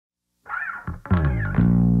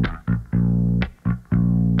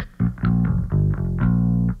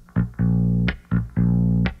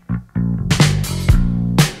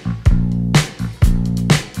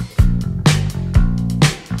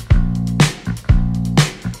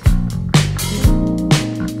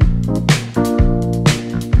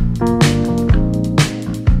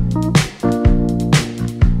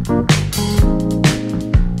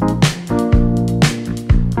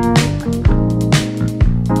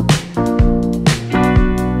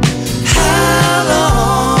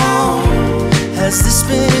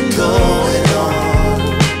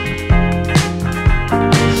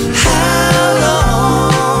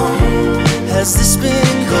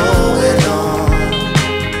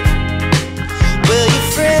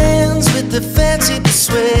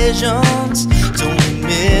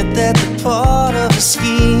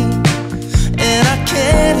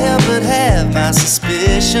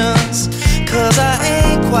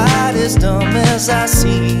as dumb as I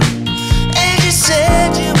seem. And you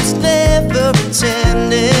said you was never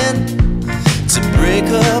intending to break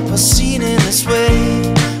up a scene in this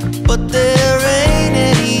way, but there ain't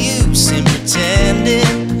any use in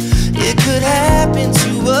pretending. It could happen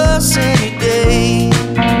to us any day.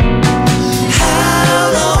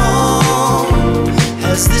 How long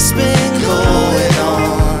has this been going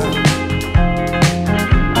on?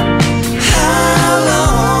 How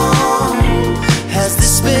long has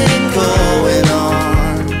this been going on?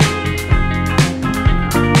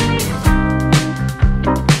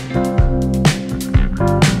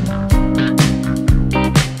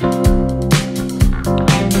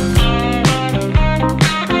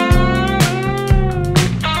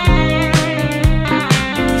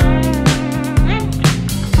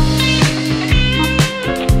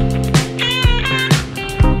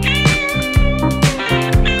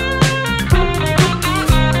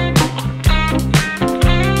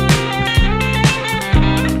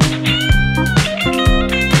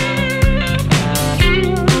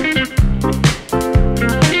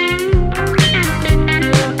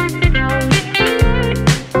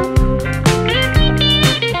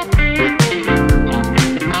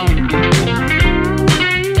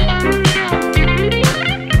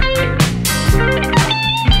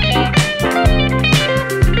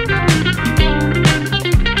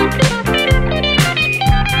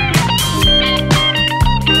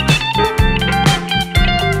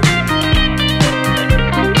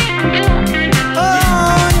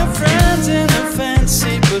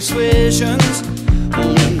 Persuasions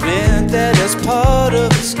only meant that as part of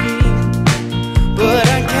the scheme, but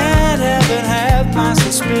I can't help have my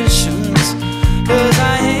suspicions, 'cause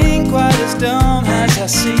I ain't quite as dumb as I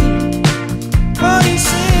seem. But you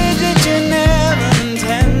said that you're never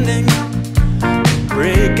intending to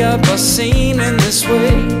break up a scene in this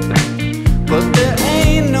way, but there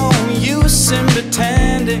ain't no use in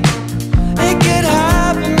pretending. It could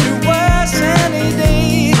happen to us any day.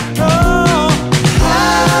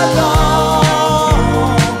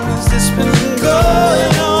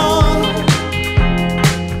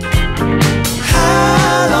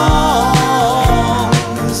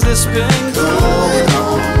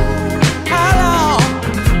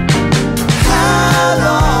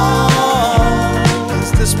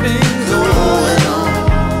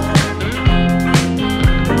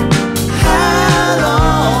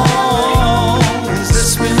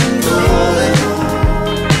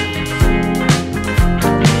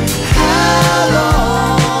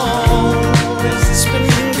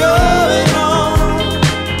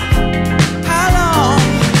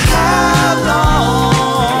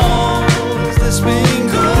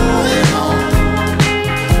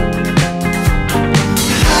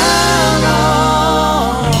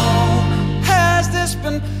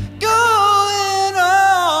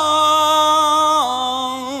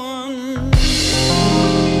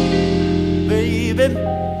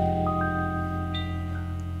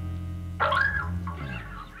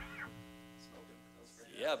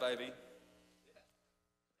 Yeah, baby.